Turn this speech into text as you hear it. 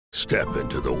Step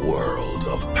into the world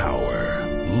of power,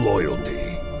 loyalty,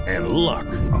 and luck.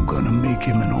 I'm gonna make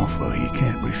him an offer he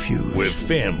can't refuse. With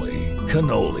family,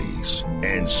 cannolis,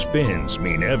 and spins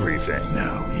mean everything.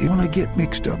 Now, you wanna get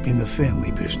mixed up in the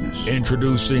family business.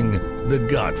 Introducing The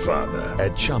Godfather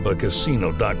at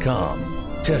ChumbaCasino.com.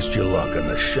 Test your luck in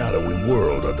the shadowy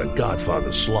world of The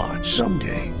Godfather slot.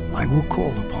 Someday, I will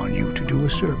call upon you to do a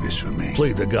service for me.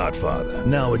 Play The Godfather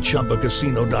now at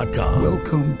ChumbaCasino.com.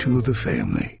 Welcome to the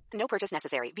family. No purchase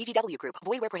necessary. VGW Group.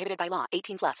 Void where prohibited by law.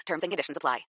 18 plus. Terms and conditions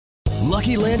apply.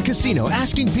 Lucky Land Casino,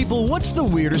 asking people, what's the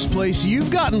weirdest place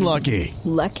you've gotten lucky?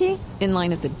 Lucky? In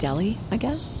line at the deli, I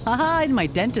guess? Aha, in my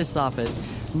dentist's office.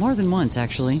 More than once,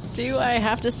 actually. Do I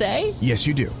have to say? Yes,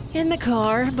 you do. In the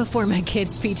car before my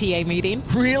kids' PTA meeting.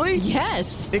 Really?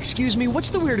 Yes. Excuse me,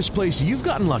 what's the weirdest place you've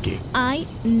gotten lucky? I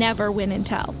never win and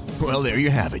tell. Well, there you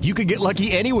have it. You can get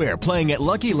lucky anywhere, playing at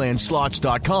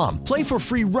LuckyLandSlots.com. Play for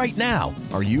free right now.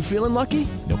 Are you feeling lucky?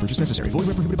 No purchase necessary. Void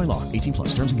where prohibited by law. 18 plus.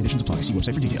 Terms and conditions apply. See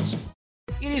website for details.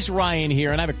 It is Ryan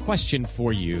here, and I have a question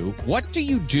for you. What do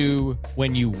you do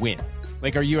when you win?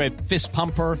 Like, are you a fist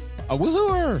pumper, a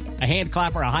woohooer, a hand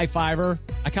clapper, a high fiver?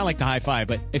 I kind of like the high five,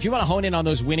 but if you want to hone in on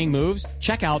those winning moves,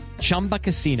 check out Chumba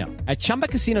Casino. At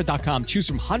ChumbaCasino.com, choose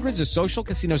from hundreds of social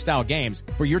casino-style games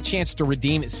for your chance to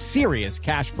redeem serious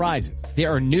cash prizes.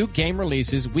 There are new game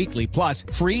releases weekly, plus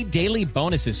free daily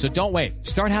bonuses, so don't wait.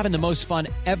 Start having the most fun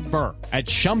ever at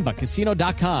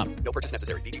ChumbaCasino.com. No purchase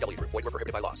necessary. VGW Group. Void where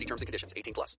prohibited by law. See terms and conditions.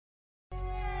 18 plus.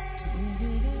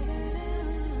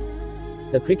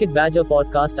 The Cricket Badger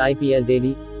Podcast IPL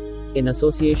Daily, in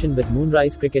association with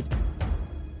Moonrise Cricket,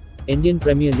 Indian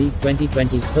Premier League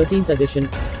 2020 13th edition.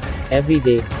 Every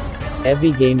day,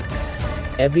 every game,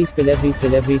 every spill, every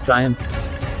thrill, every triumph,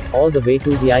 all the way to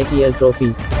the IPL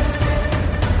trophy.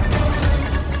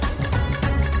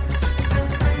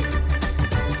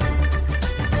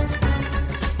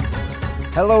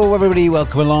 Hello everybody,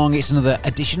 welcome along. It's another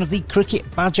edition of the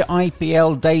Cricket Badger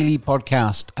IPL Daily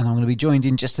Podcast, and I'm going to be joined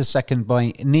in just a second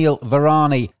by Neil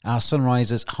Varani, our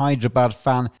Sunrisers Hyderabad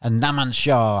fan, and Naman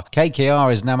Shah.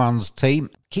 KKR is Naman's team.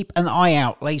 Keep an eye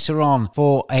out later on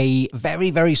for a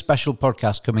very, very special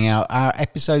podcast coming out. Our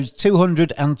episodes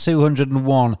 200 and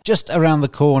 201 just around the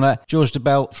corner. George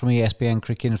DeBell from ESPN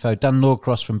Cricket Info, Dan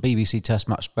Norcross from BBC Test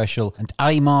Match Special, and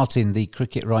Ali Martin, the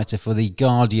cricket writer for The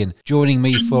Guardian, joining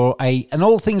me for an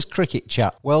all things cricket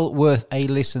chat. Well worth a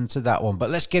listen to that one.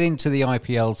 But let's get into the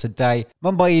IPL today.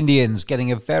 Mumbai Indians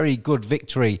getting a very good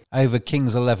victory over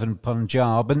Kings 11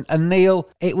 Punjab. And Neil,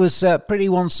 it was pretty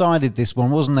one-sided, this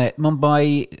one, wasn't it?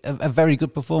 Mumbai, a very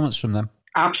good performance from them.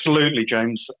 Absolutely,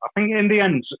 James. I think in the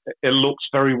end, it looks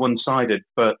very one-sided,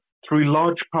 but through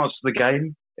large parts of the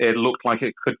game, it looked like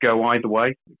it could go either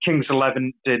way. Kings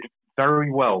 11 did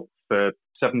very well for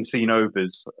 17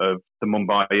 overs of the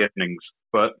Mumbai innings,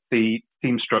 but the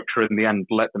team structure in the end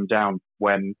let them down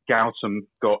when Gautam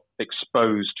got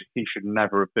exposed. He should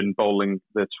never have been bowling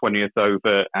the 20th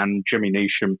over, and Jimmy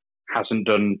Neesham hasn't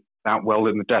done that well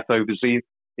in the death overs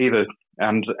either.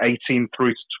 And 18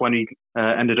 through to 20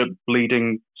 ended up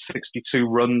bleeding 62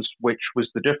 runs, which was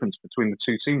the difference between the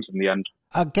two teams in the end.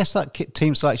 I guess that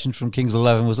team selection from Kings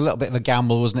 11 was a little bit of a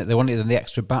gamble, wasn't it? They wanted the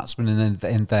extra batsman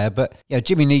in there. But yeah,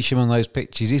 Jimmy Neesham on those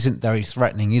pitches isn't very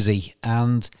threatening, is he?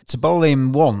 And to bowl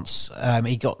him once,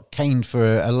 he got caned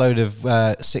for a load of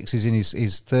sixes in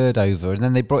his third over, and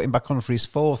then they brought him back on for his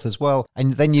fourth as well.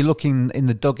 And then you're looking in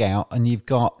the dugout, and you've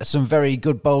got some very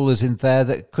good bowlers in there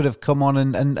that could have come on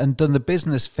and done the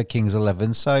business for Kings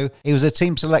 11. So it was a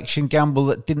team selection gamble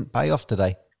that didn't pay off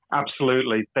today.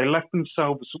 Absolutely. They left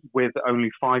themselves with only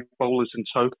 5 bowlers in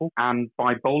total, and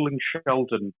by bowling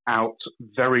Sheldon out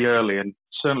very early, and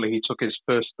certainly he took his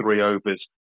first 3 overs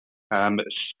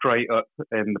straight up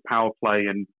in the power play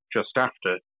and just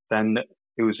after, then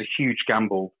it was a huge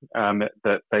gamble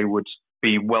that they would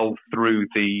be well through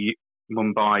the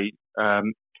Mumbai,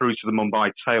 through to the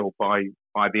Mumbai tail by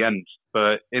the end.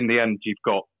 But in the end, you've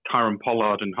got Kieron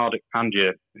Pollard and Hardik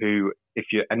Pandya, who, if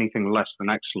you're anything less than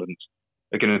excellent,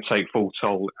 are going to take full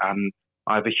toll. And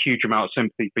I have a huge amount of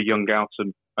sympathy for young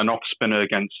Gautam. An off-spinner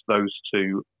against those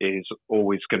two is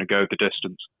always going to go the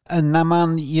distance. And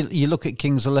Naman, you look at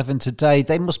Kings 11 today,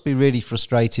 they must be really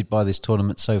frustrated by this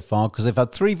tournament so far, because they've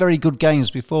had 3 very good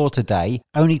games before today,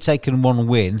 only taken 1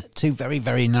 win, 2 very,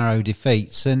 very narrow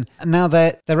defeats, and now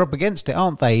they're up against it,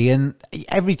 aren't they? And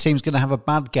every team's going to have a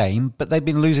bad game, but they've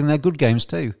been losing their good games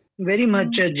too. Very much,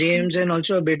 James, and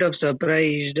also a bit of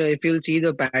surprised. If you'll see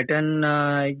the pattern,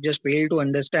 I just fail to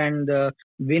understand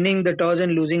winning the toss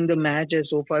and losing the match has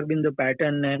so far been the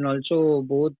pattern, and also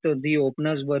both the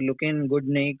openers were looking good,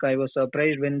 Nick. I was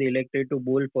surprised when they elected to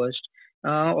bowl first.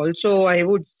 Also, I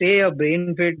would say a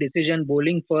brain-fit decision,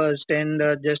 bowling first and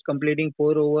just completing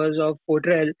 4 overs of 4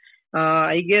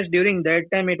 I guess during that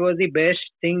time it was the best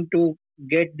thing to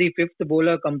get the fifth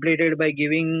bowler completed by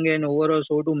giving an over or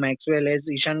so to Maxwell, as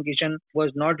Ishan Kishan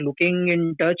was not looking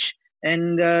in touch,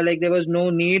 and like there was no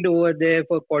need over there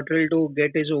for Cottrell to get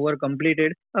his over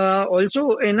completed.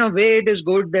 Also, in a way, it is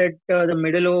good that the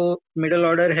middle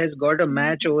order has got a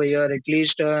match over here. At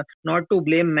least not to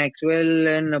blame Maxwell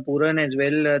and Puran as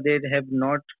well. They have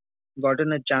not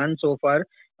gotten a chance so far.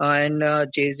 And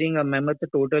chasing a mammoth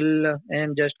total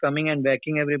and just coming and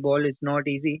whacking every ball is not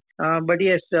easy. But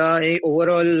yes,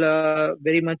 overall,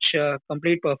 very much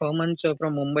complete performance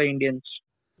from Mumbai Indians.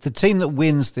 The team that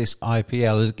wins this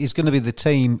IPL is going to be the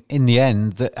team in the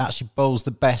end that actually bowls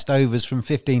the best overs from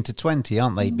 15 to 20,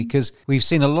 aren't they? Because we've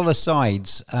seen a lot of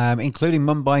sides, including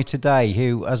Mumbai today,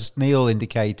 who, as Neil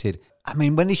indicated, I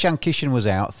mean, when Ishan Kishan was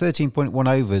out, 13.1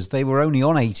 overs, they were only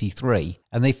on 83,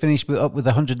 and they finished up with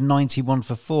 191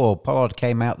 for 4. Pollard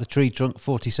came out, the tree trunk,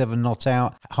 47 not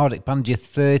out. Hardik Pandya,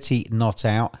 30 not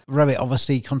out. Rohit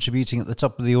obviously contributing at the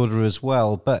top of the order as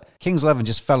well, but Kings 11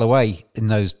 just fell away in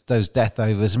those death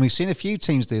overs, and we've seen a few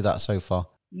teams do that so far.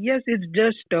 Yes, it's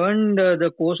just turned the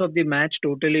course of the match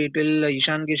totally till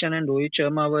Ishan Kishan and Rohit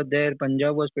Sharma were there.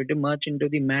 Punjab was pretty much into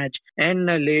the match. And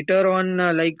later on,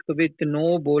 like with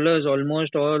no bowlers,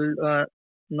 almost all,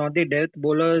 not the death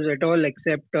bowlers at all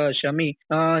except Shami.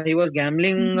 He was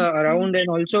gambling around, and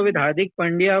also with Hardik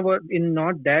Pandya were in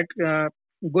not that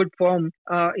good form.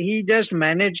 He just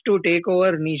managed to take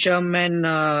over Nisham and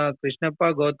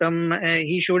Krishnappa Gautam.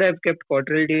 He should have kept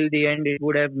Cottrell till the end. It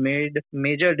would have made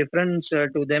major difference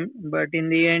to them. But in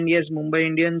the end, yes, Mumbai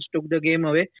Indians took the game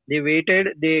away. They waited.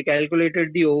 They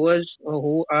calculated the overs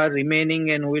who are remaining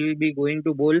and who will be going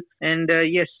to bowl. And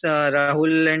yes,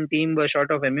 Rahul and team were short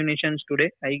of ammunitions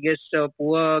today. I guess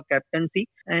poor captaincy.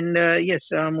 And yes,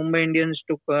 Mumbai Indians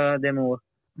took them over.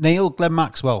 Neil, Glenn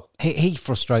Maxwell, he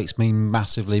frustrates me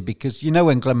massively because you know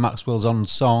when Glenn Maxwell's on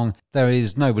song, there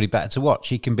is nobody better to watch.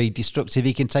 He can be destructive,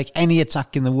 he can take any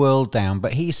attack in the world down,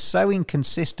 but he's so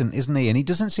inconsistent, isn't he? And he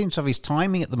doesn't seem to have his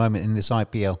timing at the moment in this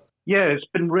IPL. Yeah, it's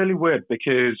been really weird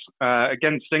because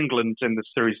against England in the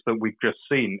series that we've just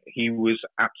seen, he was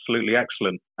absolutely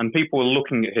excellent. And people were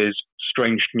looking at his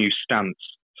strange new stance,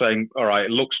 saying, all right,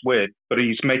 it looks weird, but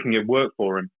he's making it work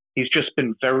for him. He's just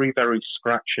been very, very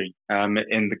scratchy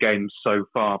in the game so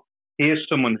far. He is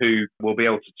someone who will be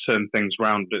able to turn things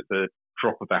around at the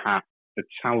drop of a hat. The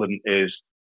talent is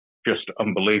just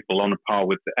unbelievable, on a par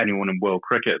with anyone in world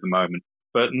cricket at the moment.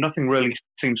 But nothing really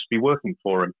seems to be working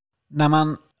for him.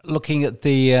 Naman, looking at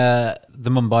the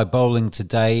Mumbai bowling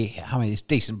today, I mean, it's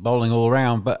decent bowling all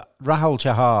around, but Rahul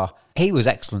Chahar, he was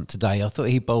excellent today. I thought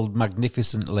he bowled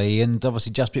magnificently, and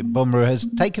obviously Jasprit Bumrah has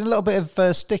taken a little bit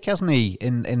of stick, hasn't he,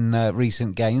 in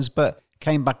recent games, but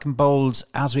came back and bowled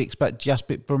as we expect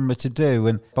Jasprit Bumrah to do,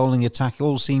 and bowling attack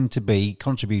all seem to be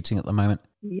contributing at the moment.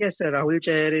 Yes, sir. Rahul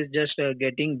Chahar is just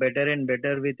getting better and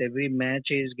better with every match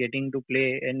he is getting to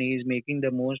play, and he is making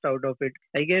the most out of it.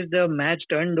 I guess the match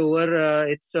turned over.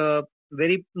 It's a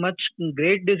very much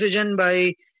great decision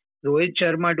by Rohit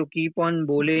Sharma to keep on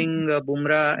bowling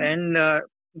Bumrah, and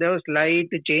there was slight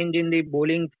change in the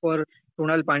bowling for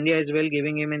Krunal Pandya as well,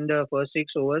 giving him in the first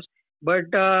 6 overs.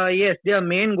 But yes, their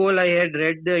main goal, I had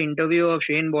read the interview of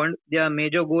Shane Bond, their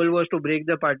major goal was to break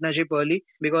the partnership early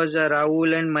because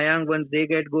Rahul and Mayank, once they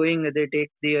get going, they take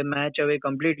the match away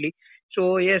completely.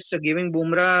 So yes, giving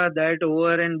Bumrah that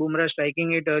over and Bumrah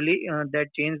striking it early, that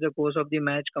changed the course of the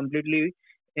match completely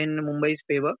in Mumbai's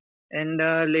favour. And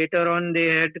later on, they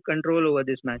had control over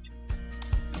this match.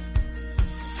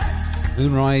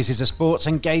 Moonrise is a sports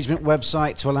engagement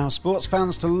website to allow sports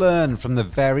fans to learn from the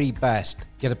very best.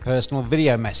 Get a personal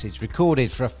video message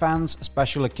recorded for a fan's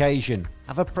special occasion.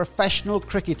 Have a professional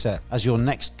cricketer as your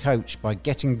next coach by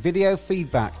getting video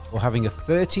feedback or having a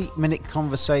 30-minute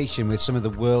conversation with some of the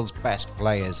world's best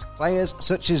players. Players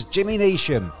such as Jimmy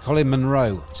Neesham, Colin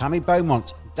Munro, Tammy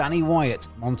Beaumont, Danny Wyatt,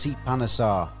 Monty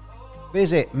Panesar.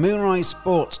 Visit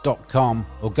moonrisesports.com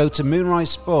or go to Moonrise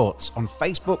Sports on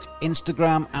Facebook,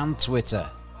 Instagram and Twitter.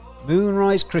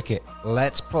 Moonrise Cricket,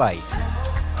 let's play.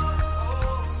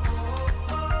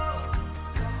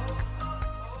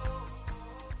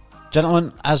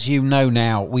 Gentlemen, as you know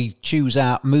now, we choose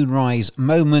our Moonrise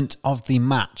moment of the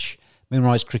match.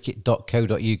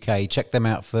 moonrisecricket.co.uk. Check them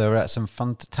out for some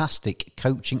fantastic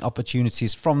coaching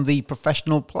opportunities from the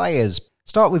professional players.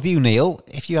 Start with you, Neil.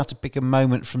 If you had to pick a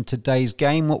moment from today's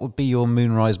game, what would be your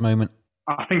Moonrise moment?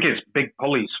 I think it's Big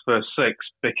Polly's first 6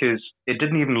 because it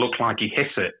didn't even look like he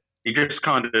hit it. He just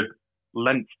kind of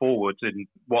leant forward in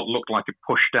what looked like a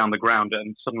push down the ground,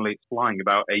 and suddenly it's flying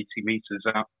about 80 metres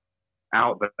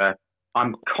out there.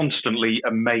 I'm constantly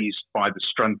amazed by the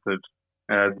strength of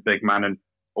the big man, and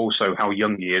also how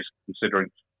young he is, considering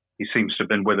he seems to have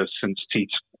been with us since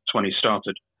T20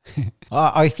 started.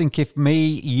 I think if me,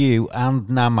 you and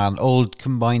Naman all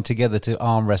combined together to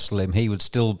arm wrestle him, he would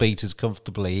still beat us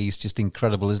comfortably. He's just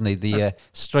incredible, isn't he? The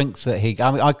strength that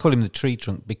I call him the tree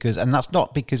trunk, and that's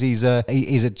not because he's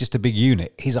just a big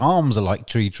unit. His arms are like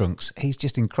tree trunks. He's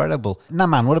just incredible.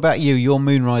 Naman, what about you? Your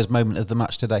moonrise moment of the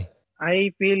match today?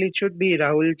 I feel it should be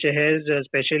Rahul Cheher's,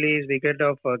 especially his wicket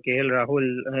of KL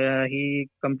Rahul. He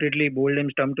completely bowled him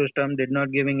stump to stump, did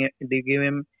not give him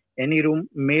any room,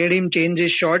 made him change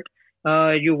his shot.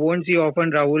 You won't see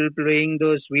often Rahul playing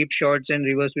those sweep shots and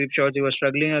reverse sweep shots. He was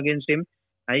struggling against him.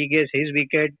 I guess his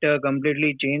wicket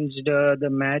completely changed the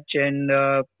match, and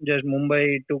just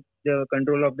Mumbai took the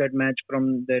control of that match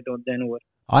from then over.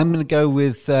 I'm going to go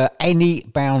with any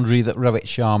boundary that Rohit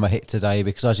Sharma hit today,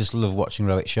 because I just love watching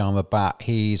Rohit Sharma bat.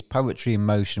 He's poetry in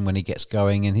motion when he gets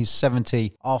going, and his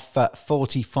 70 off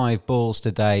 45 balls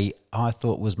today I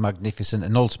thought was magnificent,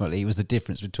 and ultimately it was the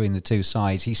difference between the two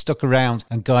sides. He stuck around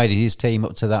and guided his team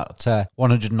up to that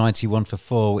 191 for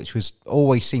 4, which was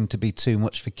always seemed to be too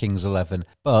much for Kings 11.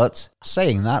 But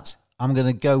saying that, I'm going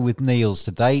to go with Neil's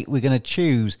today. We're going to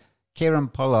choose Kieran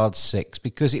Pollard's 6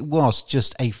 because it was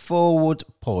just a forward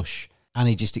push and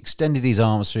he just extended his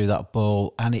arms through that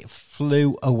ball and it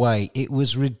flew away. It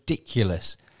was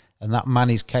ridiculous. And that man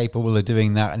is capable of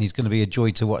doing that, and he's going to be a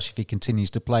joy to watch if he continues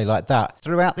to play like that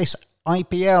throughout this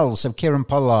IPL. So Kieran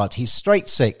Pollard, his straight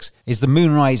 6 is the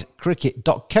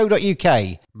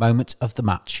moonrisecricket.co.uk moment of the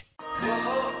match.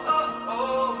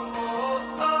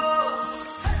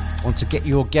 Want to get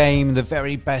your game the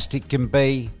very best it can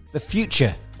be? The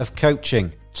future of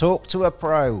coaching. Talk to a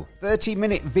pro.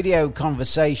 30-minute video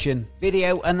conversation.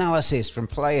 Video analysis from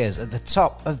players at the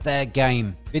top of their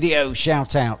game. Video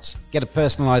shout-outs. Get a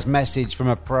personalised message from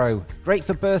a pro. Great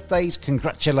for birthdays,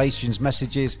 congratulations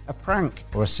messages, a prank,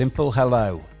 or a simple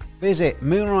hello. Visit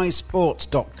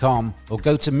moonrisesports.com or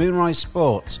go to Moonrise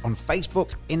Sports on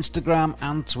Facebook, Instagram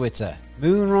and Twitter.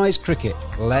 Moonrise Cricket.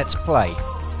 Let's play.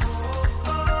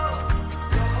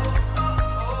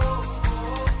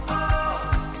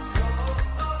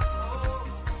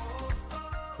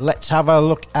 Let's have a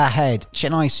look ahead.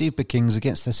 Chennai Super Kings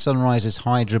against the Sunrisers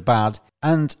Hyderabad.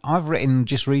 And I've written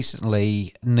just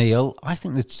recently, Neil, I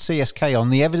think the CSK,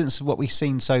 on the evidence of what we've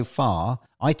seen so far,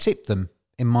 I tipped them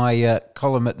in my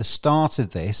column at the start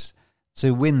of this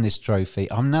to win this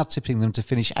trophy. I'm now tipping them to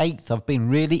finish 8th. I've been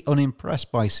really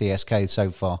unimpressed by CSK so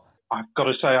far. I've got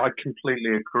to say, I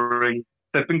completely agree.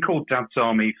 They've been called Dad's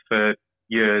Army for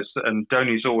years, and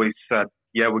Dhoni's always said,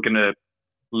 yeah, we're going to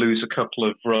lose a couple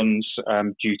of runs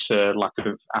due to lack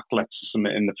of athleticism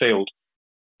in the field.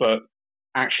 But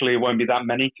actually, it won't be that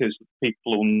many because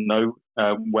people will know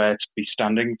where to be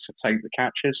standing to take the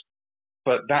catches.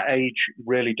 But that age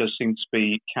really does seem to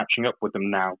be catching up with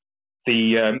them now.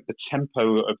 The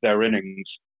tempo of their innings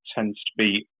tends to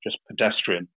be just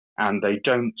pedestrian, and they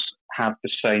don't have the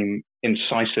same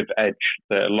incisive edge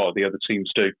that a lot of the other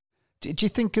teams do. Do you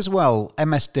think as well,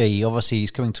 MSD, obviously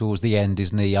he's coming towards the end,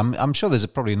 isn't he? I'm sure there's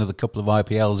probably another couple of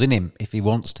IPLs in him if he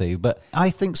wants to, but I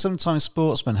think sometimes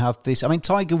sportsmen have this. I mean,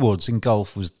 Tiger Woods in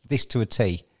golf was this to a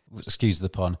T, excuse the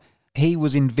pun. He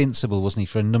was invincible, wasn't he,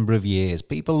 for a number of years.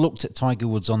 People looked at Tiger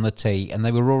Woods on the tee and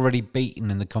they were already beaten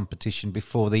in the competition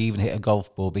before they even hit a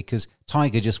golf ball because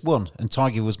Tiger just won and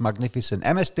Tiger was magnificent.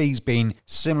 MSD's been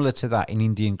similar to that in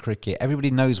Indian cricket.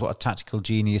 Everybody knows what a tactical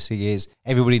genius he is.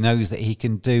 Everybody knows that he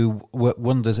can do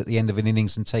wonders at the end of an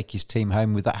innings and take his team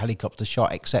home with that helicopter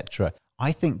shot, etc.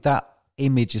 I think that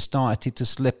image has started to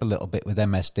slip a little bit with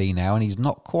MSD now, and he's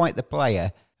not quite the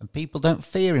player and people don't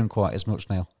fear him quite as much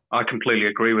now. I completely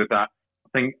agree with that. I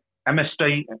think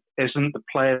MSD isn't the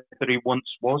player that he once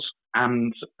was.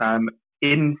 And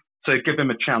to give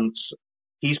him a chance,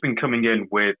 he's been coming in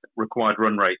with required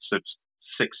run rates of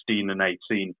 16 and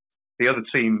 18. The other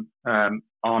team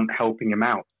aren't helping him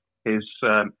out. His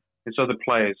other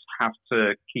players have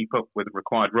to keep up with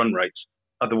required run rates.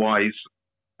 Otherwise,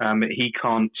 he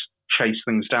can't chase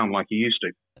things down like he used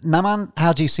to. Naman,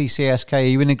 how do you see CSK? Are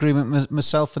you in agreement with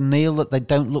myself and Neil that they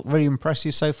don't look very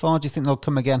impressive so far? Do you think they'll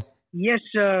come again? Yes,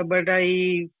 but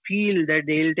I feel that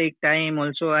they'll take time.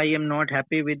 Also, I am not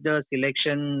happy with the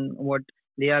selection, what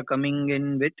they are coming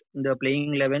in with, the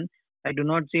playing 11. I do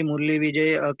not see Murli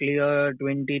Vijay a clear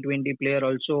 2020 player.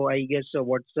 Also, I guess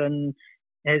Watson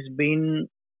has been,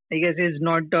 is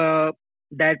not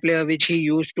that player which he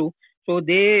used to. So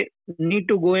they need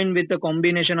to go in with a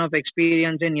combination of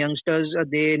experience and youngsters.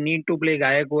 They need to play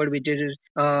Gaikwad, which is his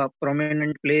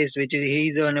prominent place, which is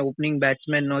he's an opening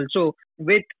batsman. Also,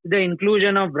 with the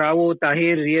inclusion of Bravo,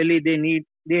 Tahir, really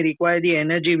they require the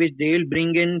energy which they will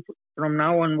bring in from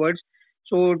now onwards.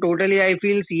 So totally, I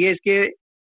feel CSK.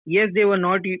 Yes, they were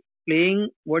not playing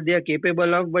what they are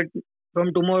capable of, but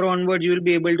from tomorrow onwards, you will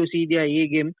be able to see their A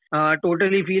game.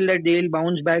 Totally feel that they will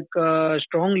bounce back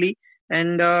strongly,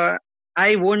 and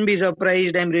I won't be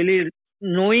surprised. I'm really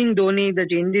knowing Dhoni, the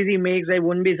changes he makes. I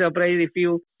won't be surprised if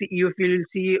you will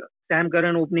see Sam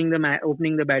Curran opening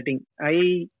the batting.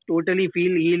 I totally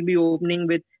feel he'll be opening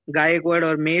with Gaikwad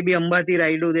or maybe Ambati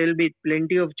Raidu. There'll be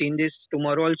plenty of changes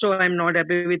tomorrow. Also, I'm not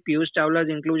happy with Piyush Chawla's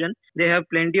inclusion. They have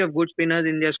plenty of good spinners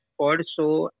in their squad.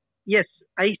 So yes,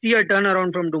 I see a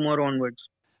turnaround from tomorrow onwards.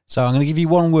 So I'm going to give you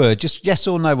one word, just yes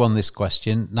or no on this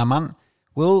question. Naman,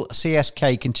 will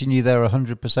CSK continue their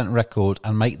 100% record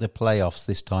and make the playoffs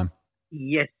this time?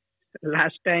 Yes.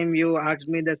 Last time you asked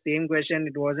me the same question,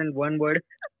 it wasn't one word.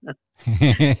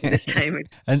 This time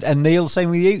And Neil, same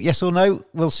with you. Yes or no?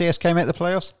 Will CSK make the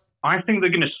playoffs? I think they're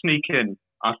going to sneak in.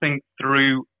 I think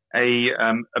through a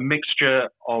mixture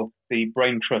of the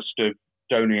brain trust of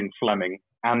Dhoni and Fleming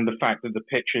and the fact that the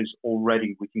pitches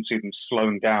already, we can see them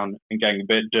slowing down and getting a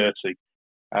bit dirty.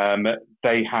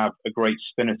 They have a great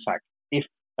spin attack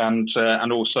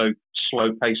and also slow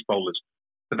pace bowlers.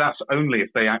 But that's only if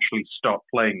they actually stop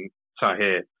playing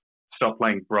Tahir, stop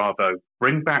playing Bravo,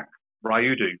 bring back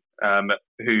Rayudu,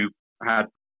 who had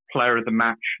player of the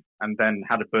match and then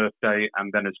had a birthday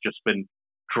and then has just been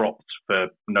dropped for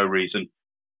no reason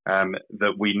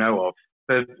that we know of.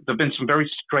 There have been some very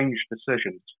strange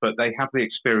decisions, but they have the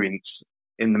experience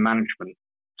in the management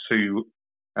to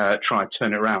try to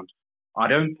turn it around. I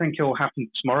don't think it will happen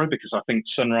tomorrow because I think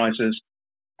Sunrisers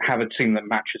have a team that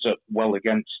matches up well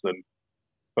against them.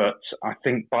 But I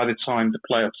think by the time the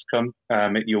playoffs come,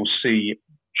 you'll see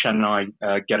Chennai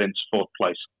get into fourth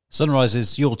place.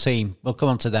 Sunrisers, your team, we'll come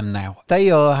on to them now.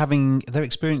 They're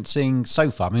experiencing so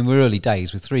far, I mean, we're early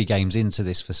days, we're 3 games into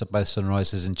this for both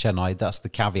Sunrisers and Chennai. That's the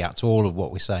caveat to all of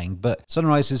what we're saying. But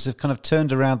Sunrisers have kind of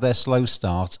turned around their slow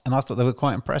start, and I thought they were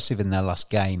quite impressive in their last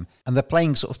game. And they're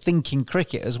playing sort of thinking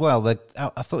cricket as well.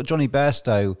 I thought Johnny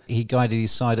Bairstow, he guided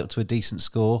his side up to a decent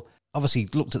score. Obviously,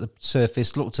 looked at the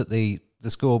surface, looked at the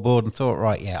scoreboard and thought,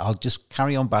 right, yeah, I'll just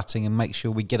carry on batting and make sure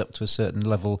we get up to a certain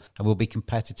level and we'll be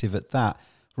competitive at that,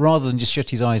 rather than just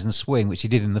shut his eyes and swing, which he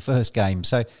did in the first game.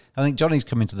 So I think Johnny's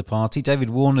coming to the party.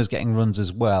 David Warner's getting runs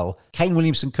as well. Kane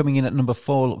Williamson coming in at number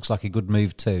 4 looks like a good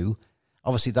move too.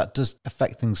 Obviously, that does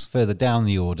affect things further down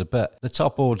the order, but the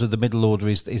top order, the middle order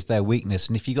is their weakness.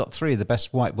 And if you've got 3 of the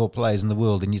best white ball players in the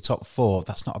world in your top 4,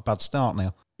 that's not a bad start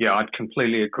now. Yeah, I'd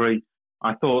completely agree.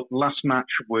 I thought last match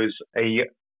was a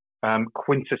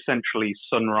quintessentially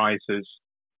Sunrisers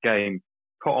game.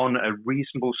 Put on a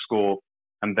reasonable score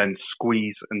and then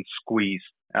squeeze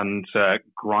and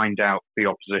grind out the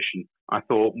opposition. I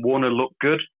thought Warner looked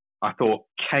good. I thought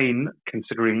Kane,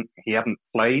 considering he hadn't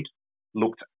played,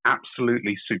 looked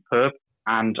absolutely superb.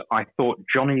 And I thought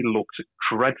Johnny looked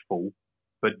dreadful,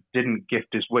 but didn't gift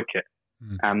his wicket.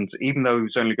 And even though he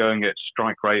was only going at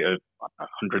strike rate of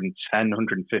 110,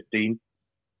 115,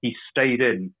 he stayed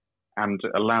in and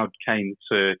allowed Kane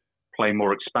to play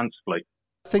more expansively.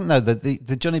 I think, though, that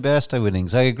the Johnny Bairstow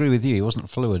innings, I agree with you, he wasn't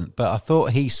fluent, but I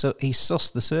thought he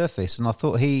sussed the surface, and I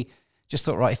thought he just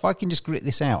thought, right, if I can just grit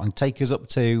this out and take us up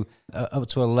to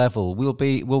a level, we'll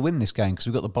win this game because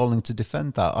we've got the bowling to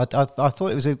defend that. I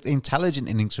thought it was an intelligent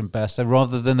innings from Bairstow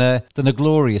rather than a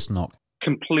glorious knock.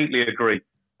 Completely agree.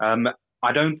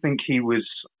 I don't think he was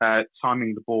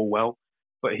timing the ball well,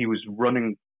 but he was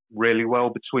running really well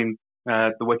between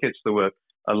the wickets. There were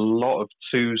a lot of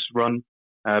twos run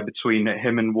between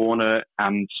him and Warner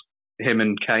and him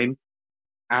and Kane.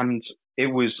 And it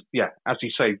was, as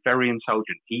you say, very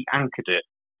intelligent. He anchored it,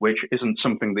 which isn't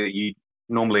something that you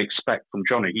normally expect from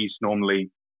Johnny. He's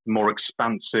normally more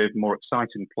expansive, more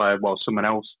exciting player while someone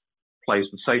else plays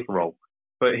the safer role.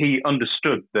 But he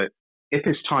understood that if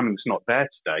his timing's not there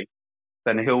today,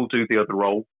 then he'll do the other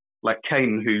role. Like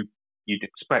Kane, who you'd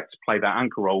expect to play that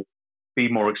anchor role, be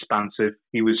more expansive.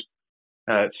 He was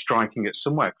striking at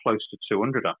somewhere close to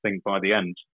 200, I think, by the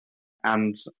end,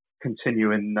 and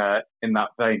continue in that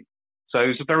vein. So it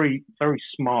was a very, very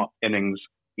smart innings,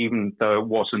 even though it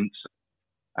wasn't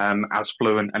as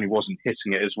fluent and he wasn't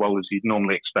hitting it as well as you'd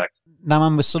normally expect.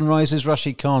 Naman, with Sunrisers,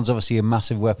 Rashid Khan's obviously a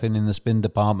massive weapon in the spin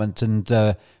department, and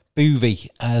Bhuvi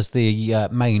as the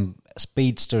main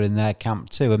speedster in their camp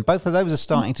too. And both of those are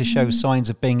starting to show signs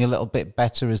of being a little bit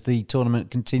better as the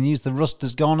tournament continues. The rust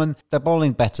has gone and they're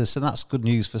bowling better, so that's good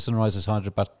news for Sunrisers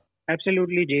Hyderabad.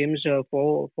 Absolutely, James.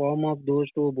 For form of those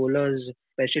two bowlers,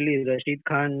 especially Rashid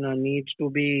Khan, needs to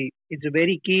be. It's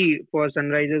very key for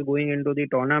Sunrisers going into the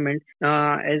tournament.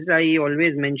 As I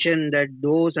always mention that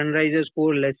though Sunrisers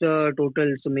score lesser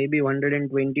totals, so maybe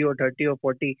 120 or 30 or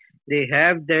 40, they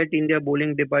have that in their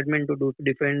bowling department to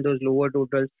defend those lower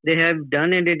totals. They have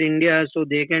done it in India, so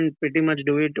they can pretty much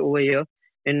do it over here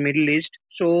in Middle East.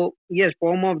 So yes,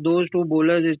 form of those two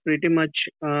bowlers is pretty much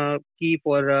key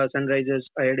for Sunrisers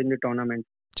ahead in the tournament.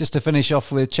 Just to finish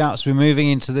off with, chaps, we're moving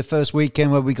into the first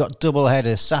weekend where we got double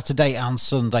headers, Saturday and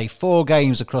Sunday, 4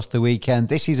 games across the weekend.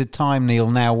 This is a time, Neil,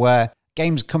 now where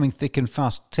games coming thick and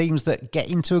fast. Teams that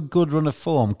get into a good run of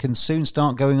form can soon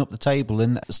start going up the table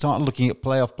and start looking at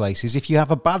playoff places. If you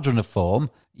have a bad run of form,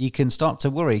 you can start to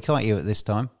worry, can't you, at this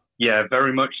time? Yeah,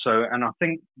 very much so. And I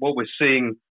think what we're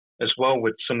seeing as well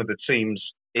with some of the teams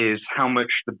is how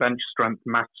much the bench strength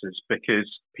matters,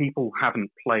 because people haven't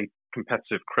played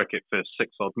competitive cricket for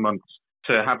 6 odd months.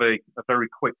 To have a very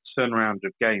quick turnaround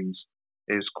of games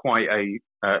is quite a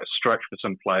stretch for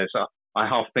some players. I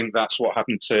half think that's what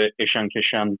happened to Ishan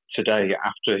Kishan today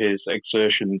after his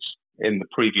exertions in the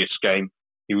previous game.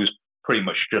 He was pretty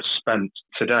much just spent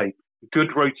today.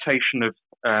 Good rotation of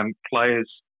players,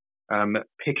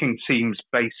 picking teams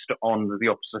based on the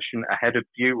opposition ahead of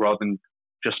you rather than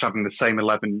just having the same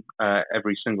 11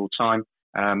 every single time,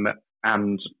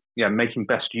 and making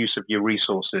best use of your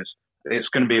resources. It's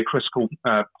going to be a critical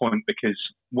point, because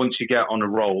once you get on a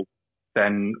roll,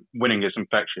 then winning is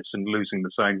infectious and losing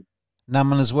the same.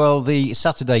 Naman, as well, the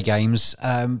Saturday games,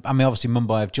 obviously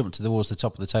Mumbai have jumped towards the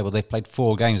top of the table. They've played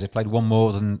 4 games. They've played one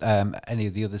more than any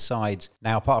of the other sides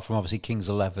now, apart from obviously Kings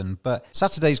 11. But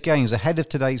Saturday's games ahead of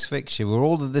today's fixture were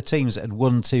all of the teams that had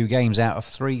won 2 games out of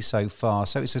 3 so far.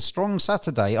 So it's a strong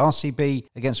Saturday. RCB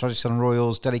against Rajasthan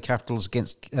Royals, Delhi Capitals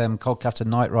against Kolkata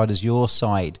Knight Riders, your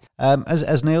side.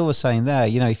 As Neil was saying there,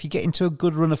 if you get into a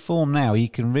good run of form now, you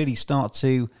can really start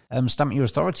to stamp your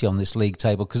authority on this league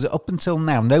table, because up until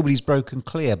now, nobody's broken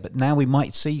clear, but now we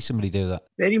might see somebody do that.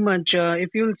 Very much. If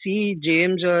you'll see,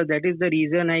 James, that is the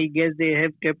reason I guess they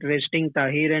have kept resting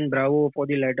Tahir and Bravo for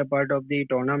the latter part of the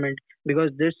tournament,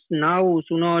 because this now,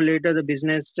 sooner or later, the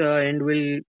business end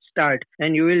will start,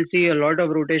 and you will see a lot of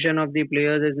rotation of the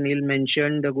players, as Neil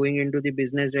mentioned, going into the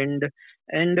business end.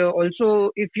 And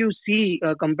also, if you see,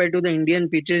 compared to the Indian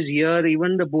pitches here,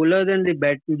 even the bowlers and the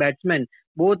batsmen,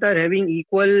 both are having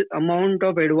equal amount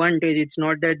of advantage. It's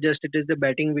not that just it is the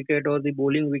batting wicket or the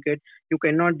bowling wicket. You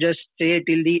cannot just stay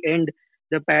till the end.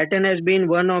 The pattern has been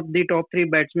one of the top 3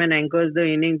 batsmen anchors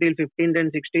the inning till 15th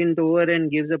and 16th over and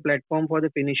gives a platform for the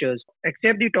finishers.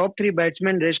 Except the top 3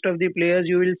 batsmen, rest of the players,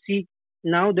 you will see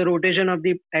now the rotation of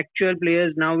the actual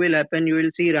players now will happen. You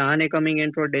will see Rahane coming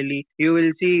in for Delhi. You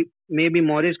will see maybe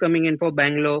Morris coming in for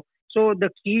Bangalore. So the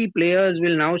key players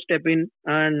will now step in.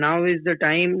 Now is the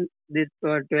time. This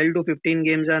 12 to 15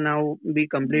 games are now be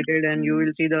completed, and you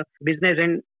will see the business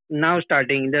end now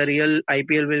starting. The real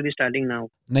IPL will be starting now.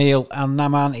 Neil and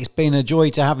Naman, it's been a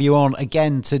joy to have you on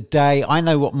again today. I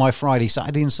know what my Friday,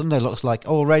 Saturday and Sunday looks like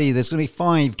already. There's going to be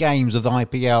 5 games of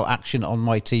IPL action on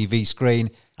my TV screen,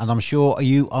 and I'm sure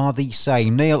you are the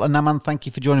same. Neil and Naman, thank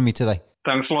you for joining me today.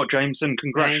 Thanks a lot, James, and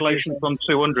congratulations on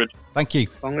 200. Thank you.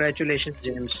 Congratulations,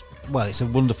 James. Well, it's a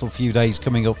wonderful few days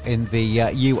coming up in the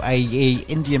UAE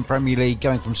Indian Premier League,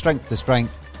 going from strength to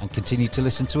strength, and continue to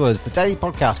listen to us, the Daily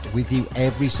Podcast, with you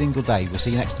every single day. We'll see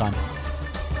you next time.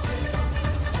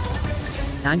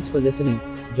 Thanks for listening.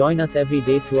 Join us every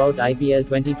day throughout IPL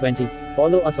 2020.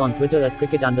 Follow us on Twitter at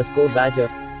cricket_badger.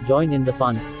 Join in the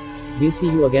fun. We'll see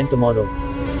you again tomorrow.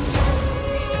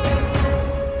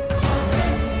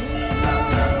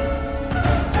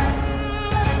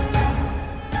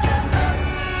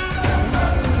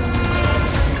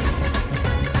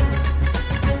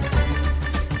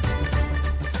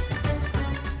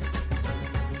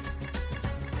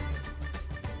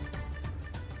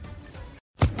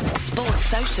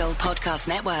 Podcast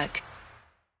Network.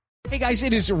 Hey guys,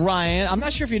 it is Ryan. I'm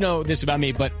not sure if you know this about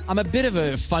me, but I'm a bit of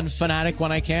a fun fanatic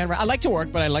when I can. I like to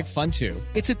work, but I like fun too.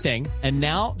 It's a thing. And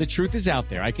now the truth is out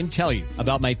there. I can tell you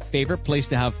about my favorite place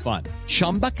to have fun.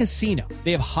 Chumba Casino.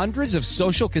 They have hundreds of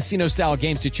social casino style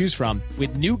games to choose from,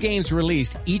 with new games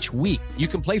released each week. You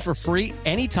can play for free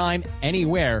anytime,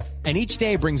 anywhere. And each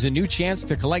day brings a new chance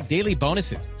to collect daily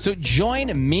bonuses. So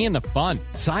join me in the fun.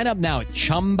 Sign up now at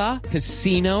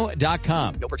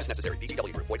ChumbaCasino.com. No purchase necessary.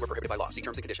 VGW Group. Void where prohibited by law. See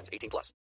terms and conditions. 18+.